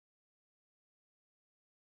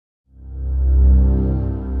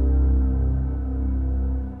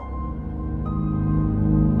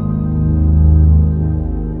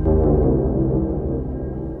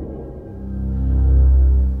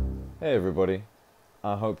Hey everybody,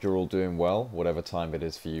 I hope you're all doing well, whatever time it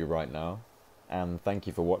is for you right now, and thank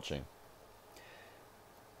you for watching.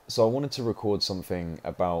 So I wanted to record something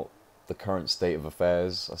about the current state of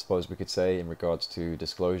affairs, I suppose we could say, in regards to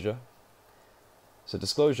disclosure. So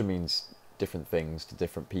disclosure means different things to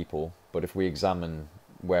different people, but if we examine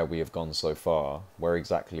where we have gone so far, where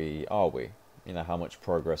exactly are we? How much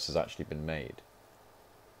progress has actually been made?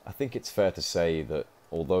 I think it's fair to say that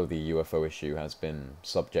although the UFO issue has been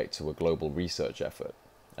subject to a global research effort,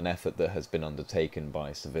 an effort that has been undertaken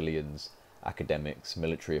by civilians, academics,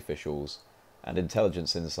 military officials, and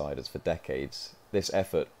intelligence insiders for decades, this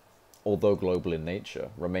effort, although global in nature,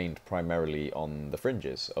 remained primarily on the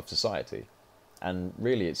fringes of society. And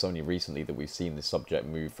really it's only recently that we've seen this subject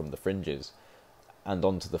move from the fringes and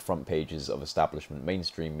onto the front pages of establishment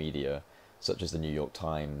mainstream media such as the New York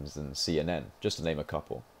Times and CNN, just to name a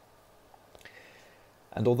couple.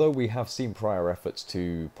 And although we have seen prior efforts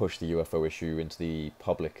to push the UFO issue into the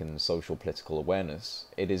public and social political awareness,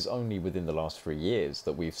 it is only within the last 3 years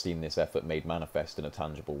that we've seen this effort made manifest in a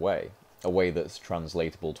tangible way, a way that's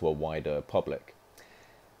translatable to a wider public.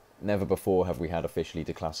 Never before have we had officially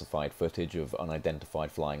declassified footage of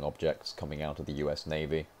unidentified flying objects coming out of the US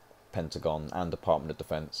Navy, Pentagon and Department of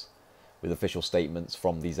Defense, with official statements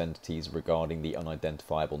from these entities regarding the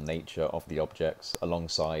unidentifiable nature of the objects,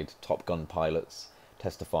 alongside Top Gun pilots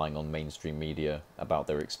testifying on mainstream media about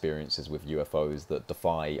their experiences with UFOs that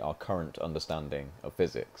defy our current understanding of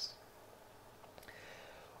physics.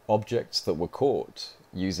 Objects that were caught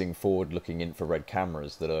using forward-looking infrared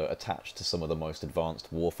cameras that are attached to some of the most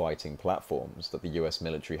advanced warfighting platforms that the US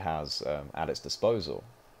military has at its disposal.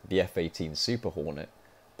 The F-18 Super Hornet,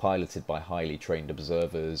 piloted by highly trained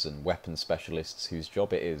observers and weapons specialists whose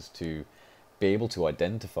job it is to be able to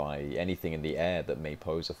identify anything in the air that may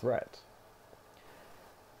pose a threat.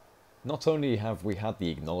 Not only have we had the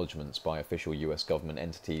acknowledgements by official US government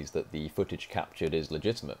entities that the footage captured is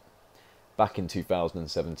legitimate, back in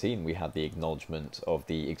 2017 we had the acknowledgement of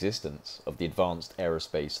the existence of the Advanced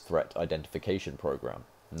Aerospace Threat Identification Program,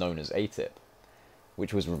 known as ATIP,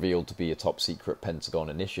 which was revealed to be a top-secret Pentagon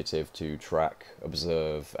initiative to track,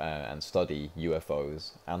 observe, and study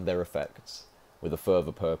UFOs and their effects, with a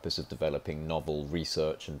further purpose of developing novel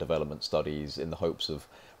research and development studies in the hopes of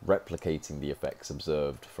replicating the effects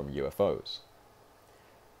observed from UFOs.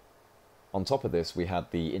 On top of this, we had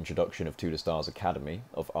the introduction of To The Stars Academy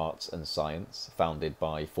of Arts and Science, founded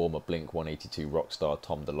by former Blink-182 rock star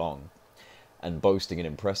Tom DeLonge, and boasting an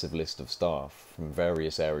impressive list of staff from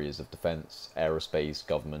various areas of defense, aerospace,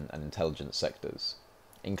 government, and intelligence sectors,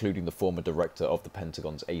 including the former director of the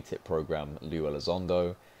Pentagon's ATIP program, Lou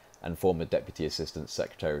Elizondo, and former Deputy Assistant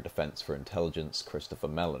Secretary of Defense for Intelligence, Christopher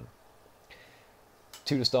Mellon.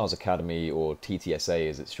 To The Stars Academy, or TTSA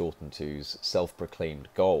as it's shortened to's self-proclaimed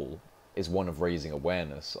goal, is one of raising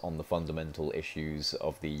awareness on the fundamental issues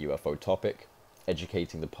of the UFO topic,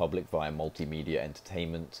 educating the public via multimedia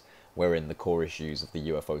entertainment, wherein the core issues of the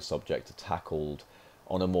UFO subject are tackled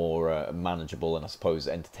on a more manageable and I suppose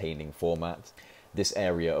entertaining format. This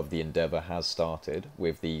area of the endeavour has started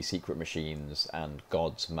with the Secret Machines and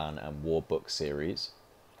Gods, Man and War book series,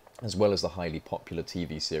 as well as the highly popular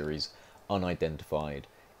TV series Unidentified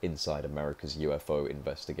Inside America's UFO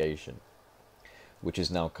Investigation, which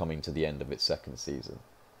is now coming to the end of its second season.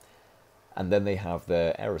 And then they have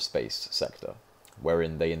their aerospace sector,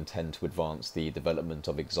 wherein they intend to advance the development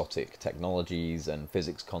of exotic technologies and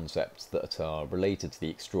physics concepts that are related to the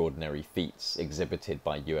extraordinary feats exhibited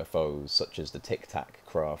by UFOs, such as the Tic Tac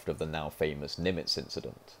craft of the now famous Nimitz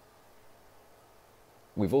incident.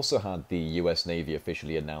 We've also had the US Navy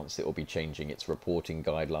officially announce it will be changing its reporting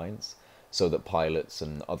guidelines so that pilots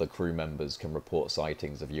and other crew members can report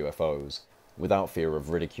sightings of UFOs without fear of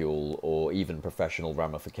ridicule or even professional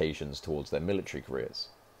ramifications towards their military careers.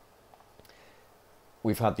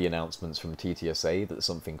 We've had the announcements from TTSA that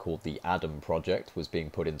something called the ADAM project was being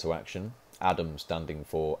put into action, ADAM standing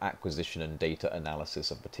for Acquisition and Data Analysis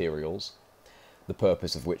of Materials, the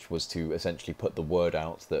purpose of which was to essentially put the word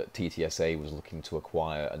out that TTSA was looking to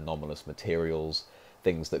acquire anomalous materials,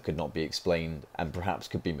 things that could not be explained, and perhaps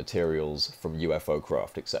could be materials from UFO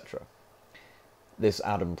craft, etc. This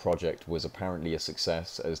ADAM project was apparently a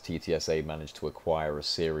success, as TTSA managed to acquire a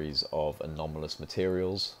series of anomalous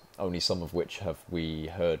materials, only some of which have we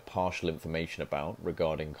heard partial information about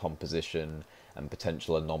regarding composition and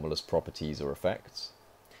potential anomalous properties or effects.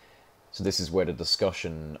 So this is where the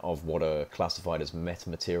discussion of what are classified as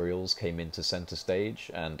metamaterials came into centre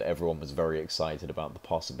stage, and everyone was very excited about the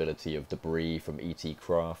possibility of debris from ET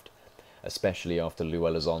craft, especially after Lou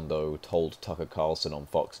Elizondo told Tucker Carlson on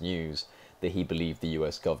Fox News that he believed the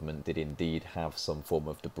US government did indeed have some form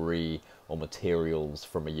of debris or materials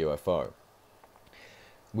from a UFO.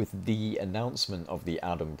 With the announcement of the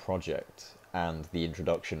Adam Project and the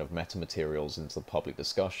introduction of metamaterials into the public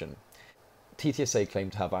discussion, TTSA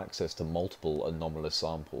claimed to have access to multiple anomalous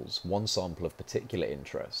samples. One sample of particular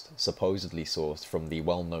interest, supposedly sourced from the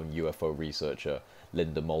well-known UFO researcher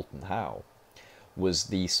Linda Moulton Howe, was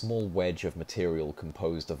the small wedge of material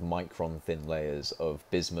composed of micron-thin layers of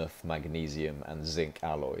bismuth, magnesium, and zinc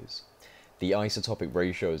alloys, the isotopic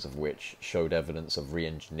ratios of which showed evidence of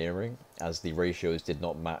re-engineering, as the ratios did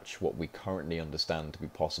not match what we currently understand to be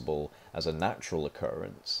possible as a natural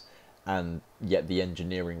occurrence, and yet the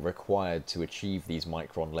engineering required to achieve these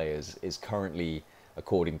micron layers is currently,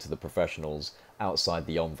 according to the professionals, outside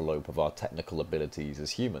the envelope of our technical abilities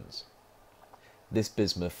as humans. This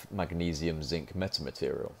bismuth, magnesium, zinc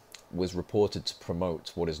metamaterial was reported to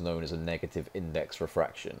promote what is known as a negative index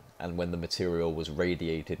refraction, and when the material was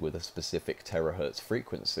radiated with a specific terahertz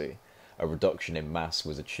frequency, a reduction in mass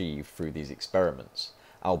was achieved through these experiments,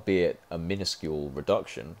 albeit a minuscule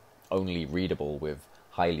reduction, only readable with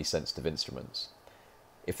highly sensitive instruments.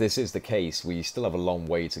 If this is the case, we still have a long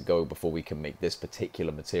way to go before we can make this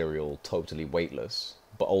particular material totally weightless,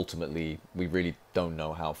 but ultimately we really don't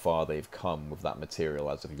know how far they've come with that material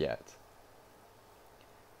as of yet.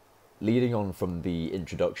 Leading on from the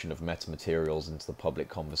introduction of metamaterials into the public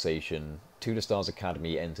conversation, To The Stars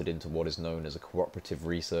Academy entered into what is known as a Cooperative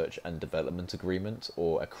Research and Development Agreement,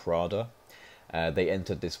 or a CRADA. They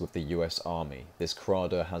entered this with the US Army. This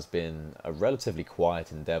CRADA has been a relatively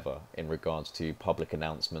quiet endeavour in regards to public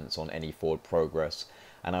announcements on any forward progress,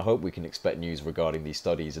 and I hope we can expect news regarding these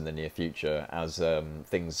studies in the near future, as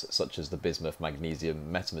things such as the bismuth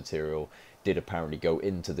magnesium metamaterial did apparently go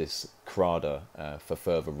into this CRADA for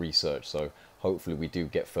further research, so hopefully we do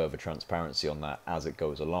get further transparency on that as it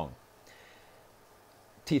goes along.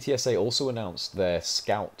 TTSA also announced their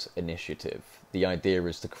Scout initiative. The idea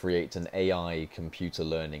is to create an AI computer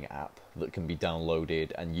learning app that can be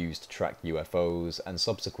downloaded and used to track UFOs and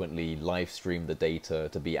subsequently live stream the data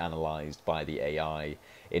to be analysed by the AI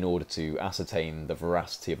in order to ascertain the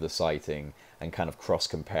veracity of the sighting and kind of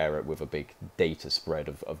cross-compare it with a big data spread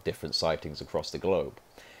of different sightings across the globe.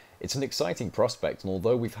 It's an exciting prospect, and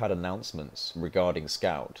although we've had announcements regarding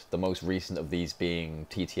Scout, the most recent of these being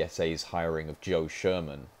TTSA's hiring of Joe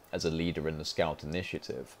Sherman as a leader in the Scout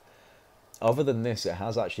initiative, other than this, it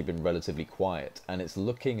has actually been relatively quiet, and it's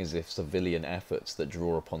looking as if civilian efforts that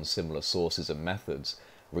draw upon similar sources and methods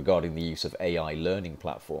regarding the use of AI learning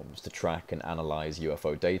platforms to track and analyze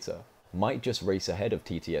UFO data might just race ahead of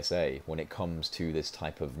TTSA when it comes to this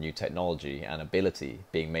type of new technology and ability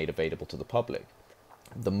being made available to the public.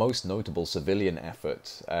 The most notable civilian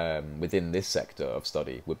effort within this sector of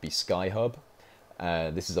study would be Skyhub.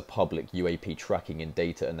 This is a public UAP tracking and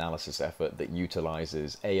data analysis effort that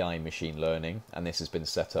utilizes AI machine learning, and this has been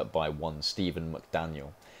set up by one Stephen McDaniel.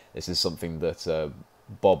 This is something that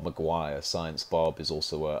Bob McGuire, Science Bob, is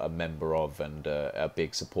also a member of and a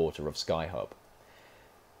big supporter of Skyhub.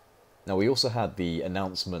 Now, we also had the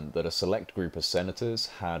announcement that a select group of senators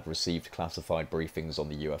had received classified briefings on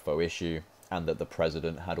the UFO issue, and that the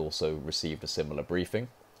president had also received a similar briefing.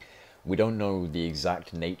 We don't know the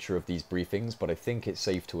exact nature of these briefings, but I think it's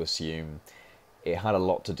safe to assume it had a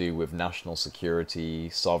lot to do with national security,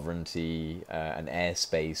 sovereignty, and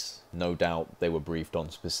airspace. No doubt they were briefed on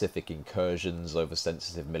specific incursions over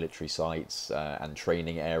sensitive military sites and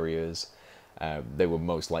training areas. They were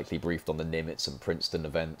most likely briefed on the Nimitz and Princeton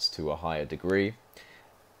events to a higher degree.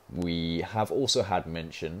 We have also had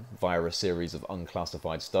mention via a series of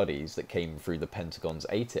unclassified studies that came through the Pentagon's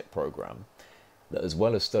ATIP program, that as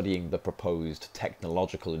well as studying the proposed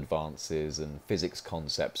technological advances and physics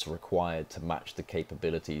concepts required to match the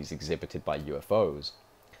capabilities exhibited by UFOs,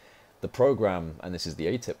 the program, and this is the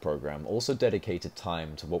ATIP program, also dedicated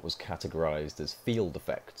time to what was categorized as field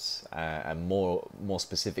effects, and more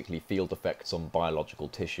specifically field effects on biological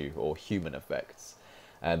tissue, or human effects.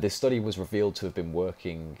 This study was revealed to have been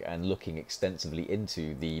working and looking extensively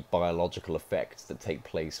into the biological effects that take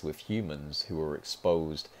place with humans who are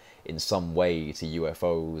exposed in some way to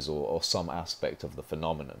UFOs or some aspect of the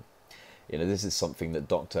phenomenon. You know, this is something that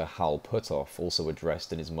Dr. Hal Puthoff also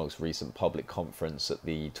addressed in his most recent public conference at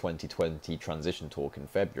the 2020 Transition Talk in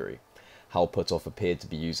February. Hal Puthoff appeared to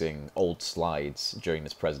be using old slides during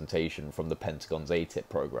this presentation from the Pentagon's ATIP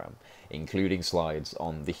program, including slides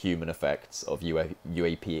on the human effects of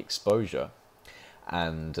UAP exposure,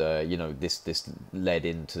 And this led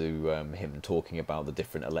into him talking about the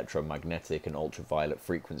different electromagnetic and ultraviolet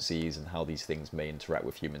frequencies and how these things may interact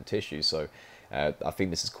with human tissue. So I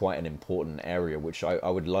think this is quite an important area, which I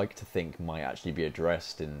would like to think might actually be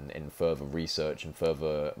addressed in further research and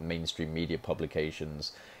further mainstream media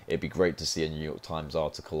publications. It'd be great to see a New York Times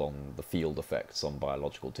article on the field effects on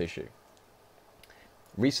biological tissue.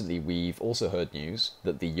 Recently, we've also heard news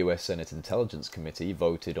that the US Senate Intelligence Committee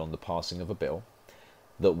voted on the passing of a bill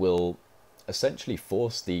that will essentially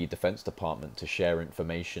force the Defense Department to share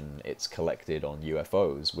information it's collected on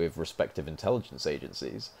UFOs with respective intelligence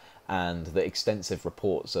agencies, and the extensive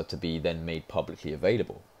reports are to be then made publicly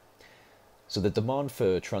available. So the demand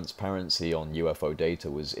for transparency on UFO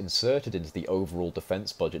data was inserted into the overall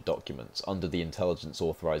defense budget documents under the Intelligence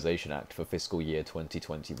Authorization Act for fiscal year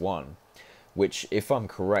 2021, which, if I'm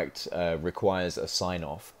correct, requires a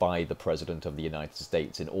sign-off by the President of the United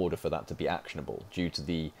States in order for that to be actionable. Due to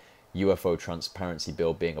the UFO Transparency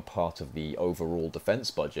Bill being a part of the overall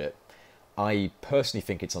defense budget, I personally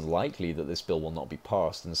think it's unlikely that this bill will not be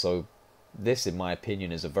passed, and so this, in my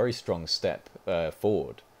opinion, is a very strong step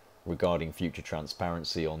forward regarding future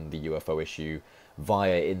transparency on the UFO issue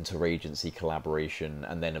via interagency collaboration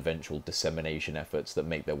and then eventual dissemination efforts that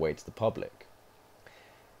make their way to the public.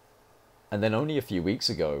 And then only a few weeks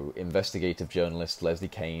ago, investigative journalists Leslie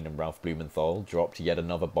Kean and Ralph Blumnthal dropped yet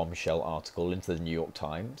another bombshell article into the New York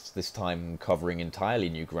Times, this time covering entirely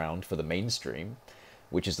new ground for the mainstream,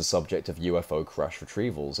 which is the subject of UFO crash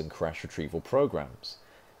retrievals and crash retrieval programs.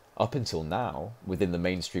 Up until now, within the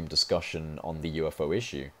mainstream discussion on the UFO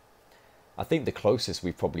issue, I think the closest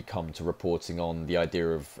we've probably come to reporting on the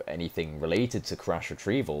idea of anything related to crash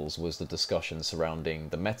retrievals was the discussion surrounding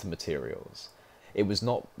the metamaterials. It was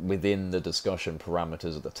not within the discussion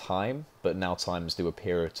parameters at the time, but now times do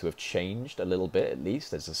appear to have changed a little bit at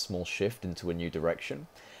least. There's a small shift into a new direction.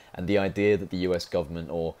 And the idea that the US government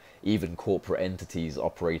or even corporate entities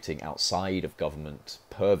operating outside of government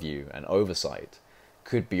purview and oversight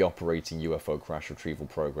could be operating UFO crash retrieval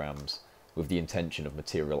programs with the intention of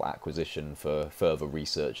material acquisition for further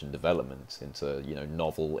research and development into,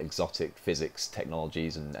 novel exotic physics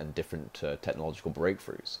technologies and different technological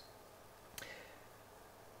breakthroughs.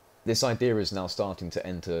 This idea is now starting to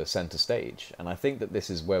enter centre stage, and I think that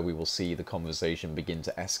this is where we will see the conversation begin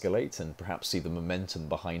to escalate and perhaps see the momentum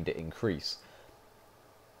behind it increase.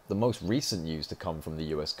 The most recent news to come from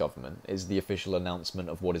the US government is the official announcement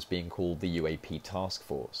of what is being called the UAP Task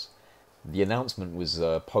Force. The announcement was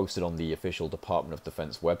posted on the official Department of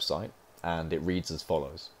Defense website, and it reads as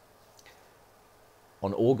follows.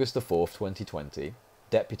 On August the 4th, 2020,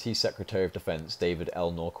 Deputy Secretary of Defense David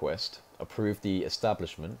L. Norquist approved the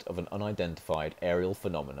establishment of an unidentified aerial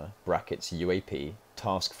phenomena (UAP)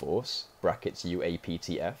 task force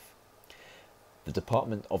 (UAPTF). The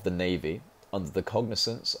Department of the Navy, under the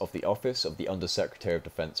cognizance of the Office of the Undersecretary of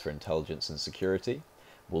Defense for Intelligence and Security,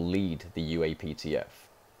 will lead the UAPTF.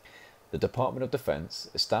 The Department of Defense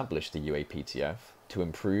established the UAPTF to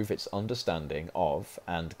improve its understanding of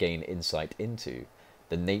and gain insight into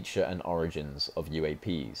the nature and origins of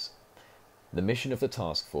UAPs. The mission of the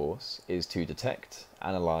task force is to detect,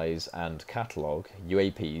 analyze, and catalogue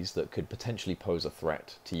UAPs that could potentially pose a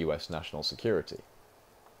threat to US national security.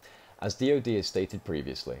 As DoD has stated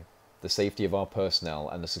previously, the safety of our personnel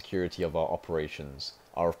and the security of our operations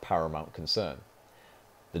are of paramount concern.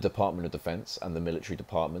 The Department of Defense and the military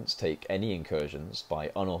departments take any incursions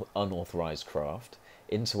by unauthorized craft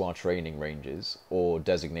into our training ranges or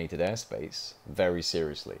designated airspace very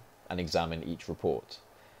seriously and examine each report.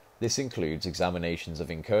 This includes examinations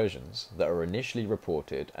of incursions that are initially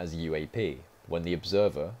reported as UAP when the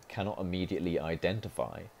observer cannot immediately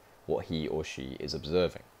identify what he or she is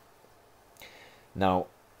observing. Now,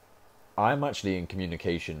 I'm actually in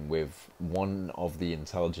communication with one of the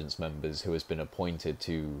intelligence members who has been appointed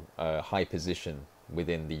to a high position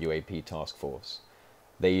within the UAP task force.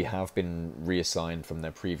 They have been reassigned from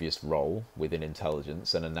their previous role within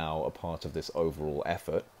intelligence and are now a part of this overall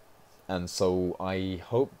effort. And so I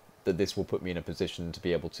hope that this will put me in a position to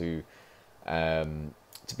be able to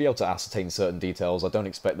ascertain certain details. I don't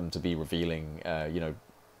expect them to be revealing,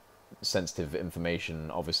 sensitive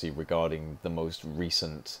information, obviously, regarding the most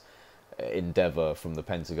recent endeavour from the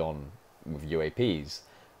Pentagon with UAPs.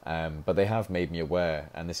 But they have made me aware,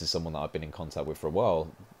 and this is someone that I've been in contact with for a while,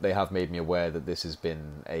 they have made me aware that this has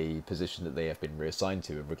been a position that they have been reassigned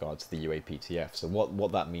to in regards to the UAPTF. So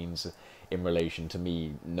what that means in relation to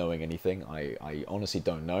me knowing anything, I honestly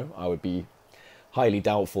don't know. I would be highly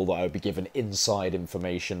doubtful that I would be given inside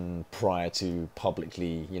information prior to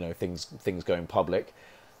publicly, things going public.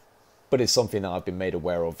 But it's something that I've been made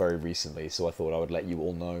aware of very recently, so I thought I would let you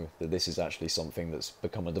all know that this is actually something that's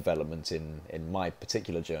become a development in my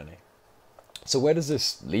particular journey. So where does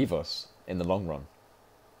this leave us in the long run?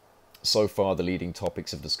 So far, the leading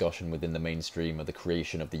topics of discussion within the mainstream are the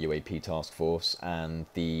creation of the UAP task force and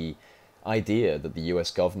the idea that the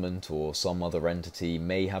US government or some other entity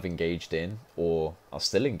may have engaged in, or are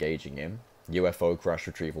still engaging in, UFO crash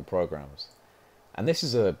retrieval programs. And this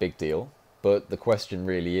is a big deal, but the question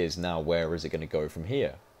really is now, where is it going to go from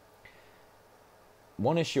here?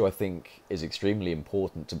 One issue I think is extremely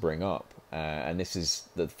important to bring up, and this is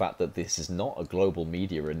the fact that this is not a global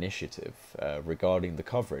media initiative regarding the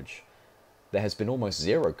coverage. There has been almost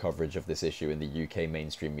zero coverage of this issue in the UK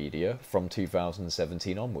mainstream media from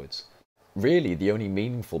 2017 onwards. Really, the only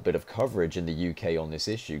meaningful bit of coverage in the UK on this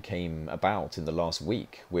issue came about in the last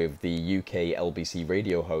week, with the UK LBC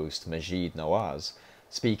radio host Majid Nawaz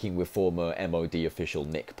speaking with former MOD official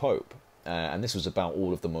Nick Pope. And this was about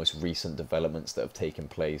all of the most recent developments that have taken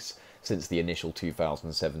place since the initial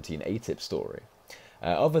 2017 ATIP story.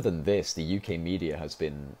 Other than this, the UK media has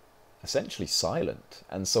been essentially silent,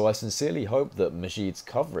 and so I sincerely hope that Majid's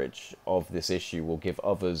coverage of this issue will give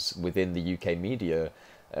others within the UK media,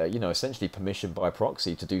 essentially permission by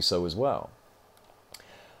proxy to do so as well.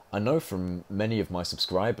 I know from many of my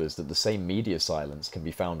subscribers that the same media silence can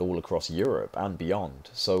be found all across Europe and beyond,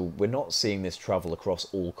 so we're not seeing this travel across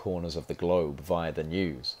all corners of the globe via the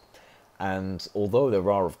news. And although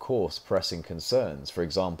there are of course pressing concerns, for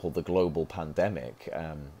example the global pandemic,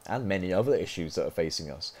 and many other issues that are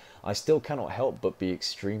facing us, I still cannot help but be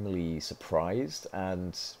extremely surprised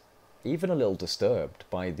and even a little disturbed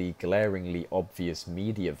by the glaringly obvious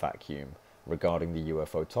media vacuum regarding the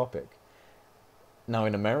UFO topic. Now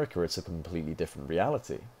in America it's a completely different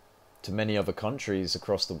reality. To many other countries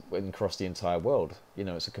across the entire world,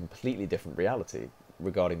 it's a completely different reality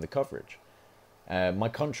regarding the coverage. My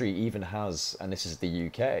country even has, and this is the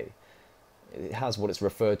UK, it has what is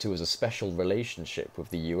referred to as a special relationship with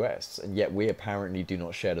the US, and yet we apparently do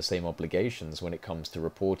not share the same obligations when it comes to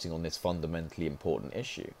reporting on this fundamentally important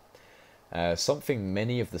issue. Something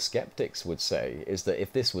many of the skeptics would say is that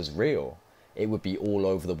if this was real, it would be all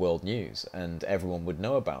over the world news and everyone would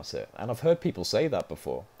know about it. And I've heard people say that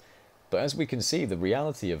before. But as we can see, the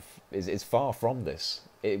reality is far from this.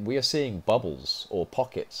 We are seeing bubbles or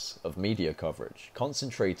pockets of media coverage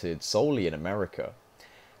concentrated solely in America.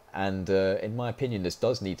 And in my opinion, this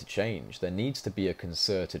does need to change. There needs to be a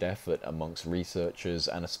concerted effort amongst researchers,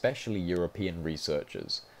 and especially European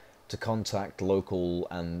researchers, to contact local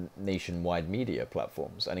and nationwide media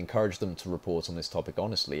platforms and encourage them to report on this topic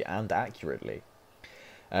honestly and accurately.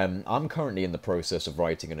 I'm currently in the process of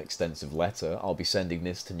writing an extensive letter. I'll be sending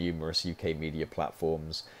this to numerous UK media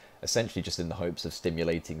platforms, essentially just in the hopes of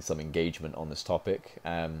stimulating some engagement on this topic,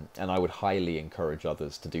 and I would highly encourage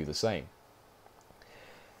others to do the same.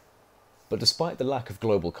 But despite the lack of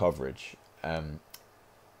global coverage,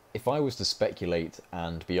 if I was to speculate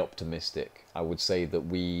and be optimistic, I would say that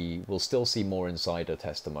we will still see more insider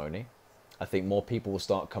testimony. I think more people will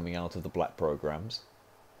start coming out of the black programs.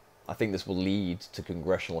 I think this will lead to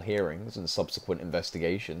congressional hearings and subsequent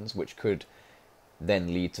investigations, which could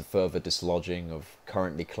then lead to further dislodging of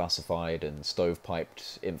currently classified and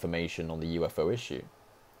stovepiped information on the UFO issue.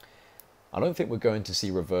 I don't think we're going to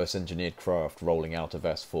see reverse-engineered craft rolling out of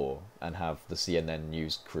S4 and have the CNN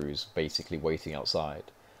news crews basically waiting outside.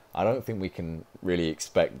 I don't think we can really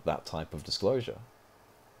expect that type of disclosure.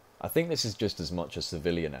 I think this is just as much a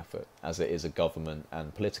civilian effort as it is a government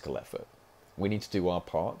and political effort. We need to do our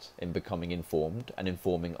part in becoming informed and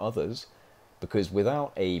informing others, because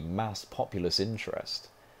without a mass populace interest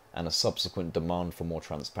and a subsequent demand for more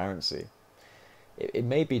transparency, it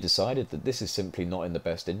may be decided that this is simply not in the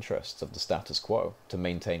best interests of the status quo to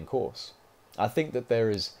maintain course. I think that there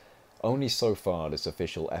is only so far this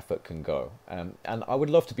official effort can go, and I would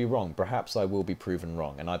love to be wrong. Perhaps I will be proven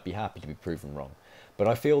wrong, and I'd be happy to be proven wrong. But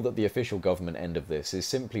I feel that the official government end of this is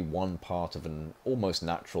simply one part of an almost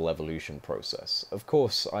natural evolution process. Of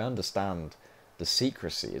course, I understand the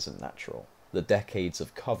secrecy isn't natural. The decades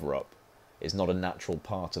of cover-up is not a natural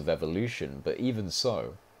part of evolution, but even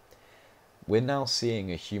so, we're now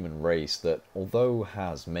seeing a human race that, although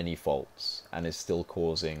has many faults and is still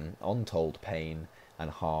causing untold pain and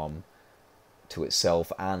harm to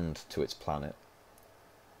itself and to its planet,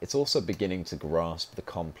 it's also beginning to grasp the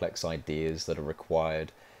complex ideas that are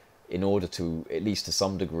required in order to, at least to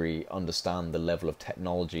some degree, understand the level of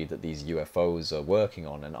technology that these UFOs are working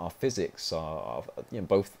on. And our physics are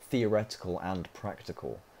both theoretical and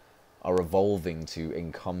practical, are evolving to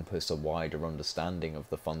encompass a wider understanding of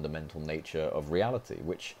the fundamental nature of reality,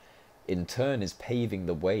 which in turn is paving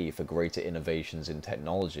the way for greater innovations in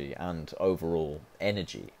technology and overall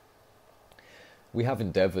energy. We have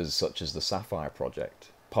endeavours such as the Sapphire Project,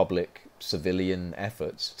 public, civilian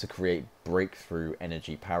efforts to create breakthrough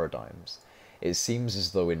energy paradigms. It seems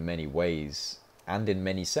as though in many ways, and in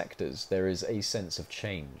many sectors, there is a sense of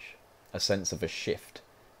change, a sense of a shift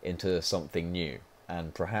into something new,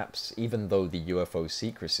 and perhaps even though the UFO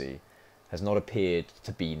secrecy has not appeared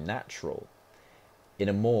to be natural, in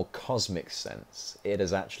a more cosmic sense, it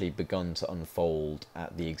has actually begun to unfold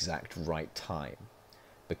at the exact right time.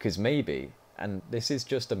 Because maybe, and this is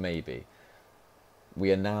just a maybe,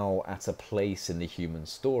 we are now at a place in the human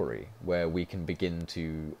story where we can begin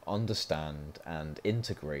to understand and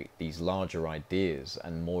integrate these larger ideas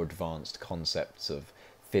and more advanced concepts of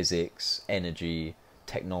physics, energy,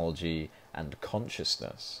 technology, and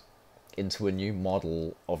consciousness into a new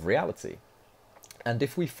model of reality. And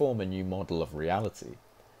if we form a new model of reality,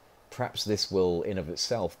 perhaps this will in of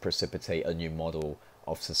itself precipitate a new model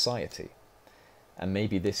of society. And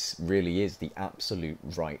maybe this really is the absolute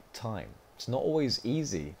right time. It's not always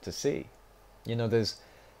easy to see. You know, there's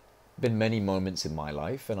been many moments in my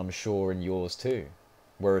life, and I'm sure in yours too,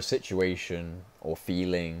 where a situation or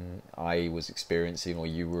feeling I was experiencing or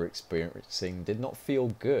you were experiencing did not feel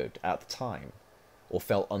good at the time or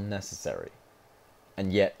felt unnecessary.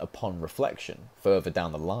 And yet, upon reflection, further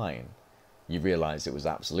down the line, you realize it was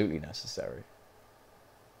absolutely necessary.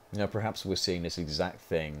 You know, perhaps we're seeing this exact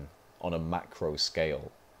thing on a macro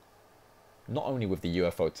scale, not only with the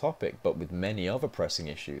UFO topic, but with many other pressing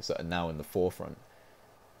issues that are now in the forefront.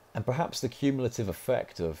 And perhaps the cumulative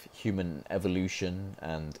effect of human evolution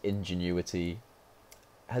and ingenuity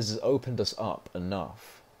has opened us up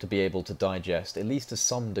enough to be able to digest, at least to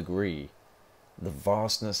some degree, the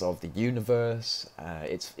vastness of the universe,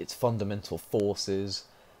 its fundamental forces,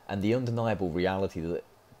 and the undeniable reality that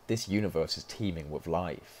this universe is teeming with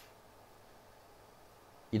life.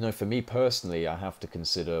 You know, for me personally, I have to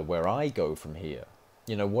consider where I go from here.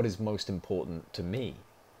 You know, what is most important to me?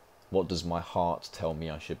 What does my heart tell me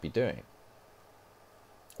I should be doing?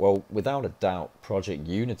 Well, without a doubt, Project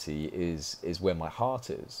Unity is where my heart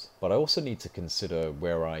is, but I also need to consider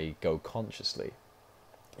where I go consciously.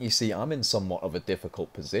 You see, I'm in somewhat of a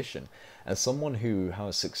difficult position. As someone who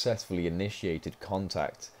has successfully initiated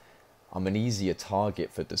contact, I'm an easier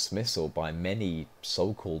target for dismissal by many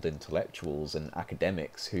so-called intellectuals and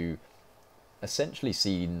academics who essentially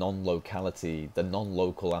see non-locality, the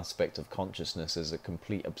non-local aspect of consciousness, as a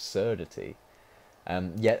complete absurdity.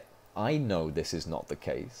 Yet I know this is not the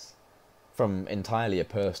case from entirely a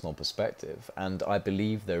personal perspective, and I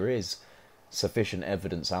believe there is sufficient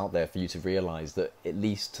evidence out there for you to realize that at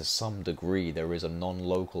least to some degree there is a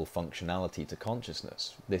non-local functionality to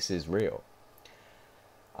consciousness. This is real.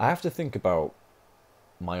 I have to think about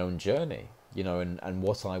my own journey, you know, and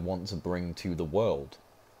what I want to bring to the world.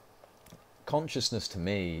 Consciousness to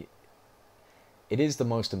me, it is the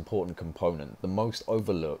most important component, the most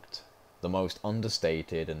overlooked, the most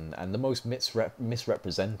understated, and the most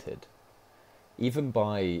misrepresented. Even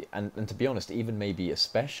by, and to be honest, even maybe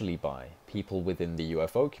especially by people within the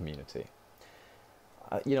UFO community.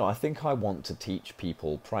 You know, I think I want to teach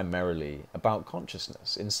people primarily about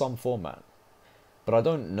consciousness in some format. But I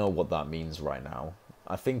don't know what that means right now.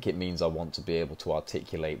 I think it means I want to be able to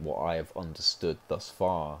articulate what I have understood thus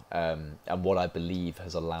far, and what I believe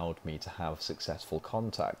has allowed me to have successful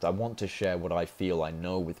contact. I want to share what I feel I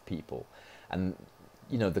know with people. And,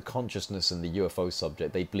 you know, the consciousness and the UFO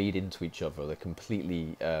subject, they bleed into each other. They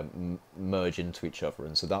completely merge into each other.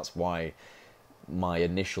 And so that's why my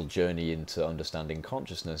initial journey into understanding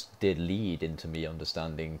consciousness did lead into me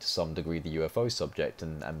understanding to some degree the UFO subject,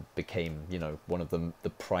 and became, you know, one of the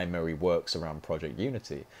primary works around Project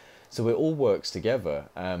Unity. So it all works together.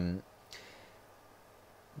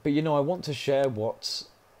 But, you know, I want to share what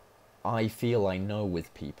I feel I know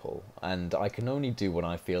with people, and I can only do what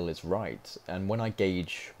I feel is right. And when I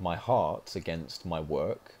gauge my heart against my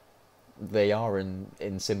work, they are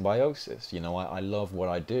in symbiosis. You know, I love what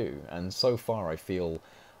I do, and so far I feel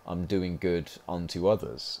I'm doing good unto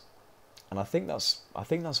others, and I think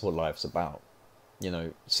that's what life's about. You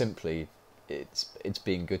know, simply it's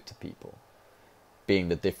being good to people, being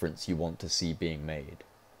the difference you want to see being made.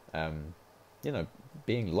 You know,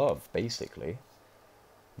 being love, basically.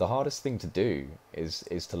 The hardest thing to do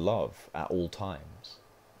is to love at all times,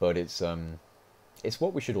 but it's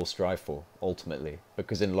what we should all strive for, ultimately,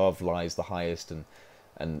 because in love lies the highest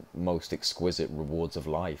and most exquisite rewards of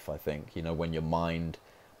life, I think. You know, when your mind,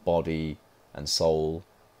 body, and soul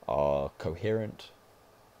are coherent,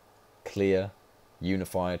 clear,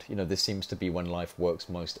 unified, you know, this seems to be when life works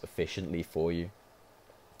most efficiently for you.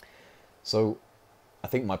 So I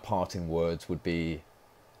think my parting words would be,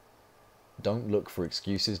 don't look for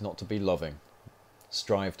excuses not to be loving.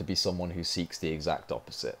 Strive to be someone who seeks the exact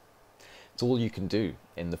opposite. It's all you can do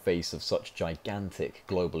in the face of such gigantic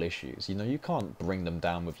global issues. You know, you can't bring them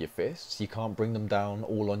down with your fists. You can't bring them down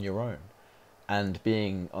all on your own. And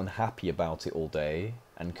being unhappy about it all day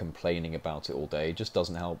and complaining about it all day just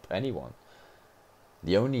doesn't help anyone.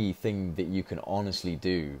 The only thing that you can honestly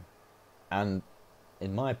do, and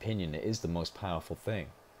in my opinion it is the most powerful thing,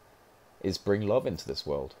 is bring love into this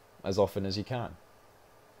world as often as you can.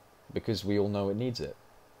 Because we all know it needs it.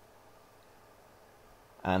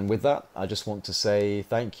 And with that, I just want to say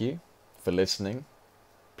thank you for listening.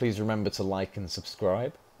 Please remember to like and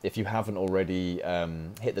subscribe. If you haven't already,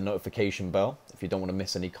 hit the notification bell if you don't want to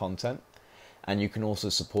miss any content. And you can also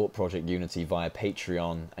support Project Unity via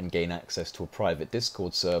Patreon and gain access to a private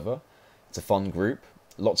Discord server. It's a fun group.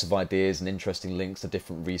 Lots of ideas and interesting links to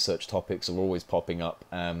different research topics are always popping up.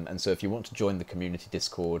 And so if you want to join the community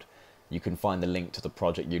Discord, you can find the link to the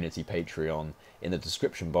Project Unity Patreon in the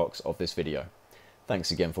description box of this video.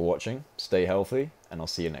 Thanks again for watching, stay healthy, and I'll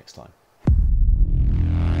see you next time.